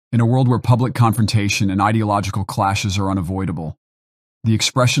In a world where public confrontation and ideological clashes are unavoidable, the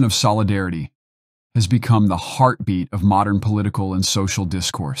expression of solidarity has become the heartbeat of modern political and social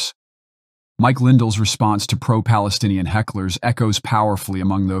discourse. Mike Lindell's response to pro-Palestinian hecklers echoes powerfully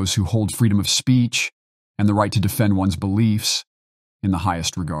among those who hold freedom of speech and the right to defend one's beliefs in the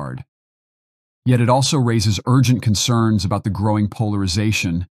highest regard. Yet it also raises urgent concerns about the growing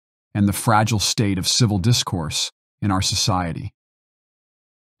polarization and the fragile state of civil discourse in our society.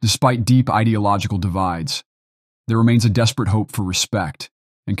 Despite deep ideological divides, there remains a desperate hope for respect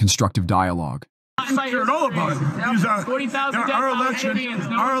and constructive dialogue. Hear all about it. These are 40,000 our elections.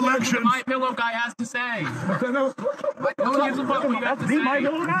 Our elections. My Pillow guy has to say. No one gives a fuck what you have to say. My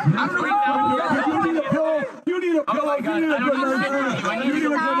Pillow guy? You need a pillow. You need a pillow. You need a good night's sleep. You need a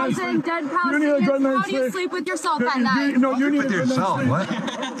good night's sleep. Dead You need a good Palestinians. How night's do you sleep. sleep with yourself at night? No, you need a good night's sleep. What?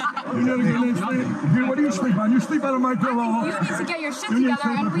 You need a good night's sleep. What do you sleep on? You sleep on my pillow. You need to get your shit together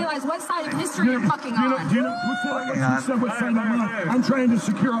and realize what side of history you're fucking on. What side I'm on? I'm trying to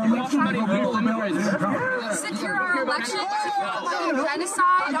secure our election. Secure our election?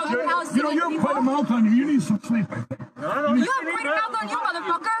 Genocide? You're quite a mouth on you. You need some sleep. You have quite a mouth on you,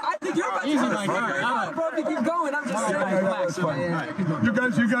 motherfucker. I think you're about to probably keep going. I'm just saying. Relax. You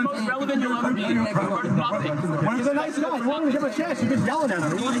guys. Relevant, you'll ever be. He's a nice guy. You want to give him a chance. You're just yelling at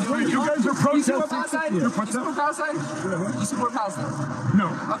him. You guys are protesting. You support Palestine? You support Palestine? No.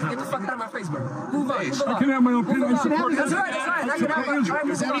 Okay, get the fuck out of my face, bro. Move on. I can have my opinion. I support That's right. I can have my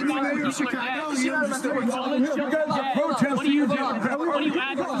You guys are protesting. You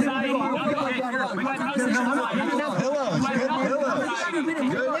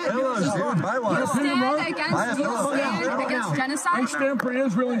Stand against genocide? I stand for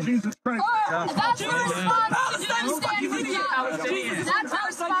Israel and Jesus Christ. That's the response to do stand with God. That's the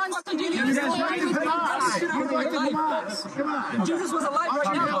response to do stand with God. Jesus was alive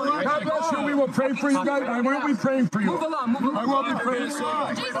right now. God bless you. We will pray for you guys. I will be praying for you. Move along. I will be praying for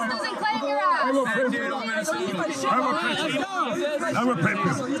you. Jesus doesn't claim your ass. I will pray for you. I will pray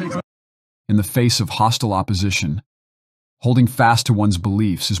for you. In the face of hostile opposition, holding fast to one's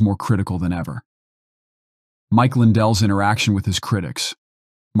beliefs is more critical than ever. Mike Lindell's interaction with his critics,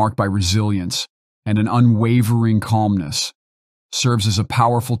 marked by resilience and an unwavering calmness, serves as a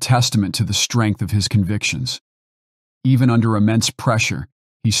powerful testament to the strength of his convictions. Even under immense pressure,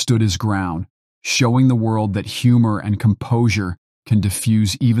 he stood his ground, showing the world that humor and composure can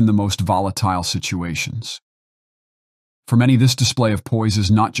diffuse even the most volatile situations. For many, this display of poise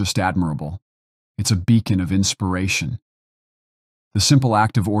is not just admirable, it's a beacon of inspiration. The simple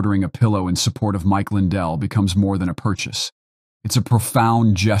act of ordering a pillow in support of Mike Lindell becomes more than a purchase. It's a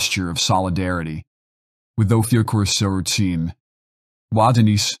profound gesture of solidarity. With those who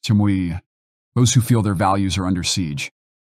feel their values are under siege.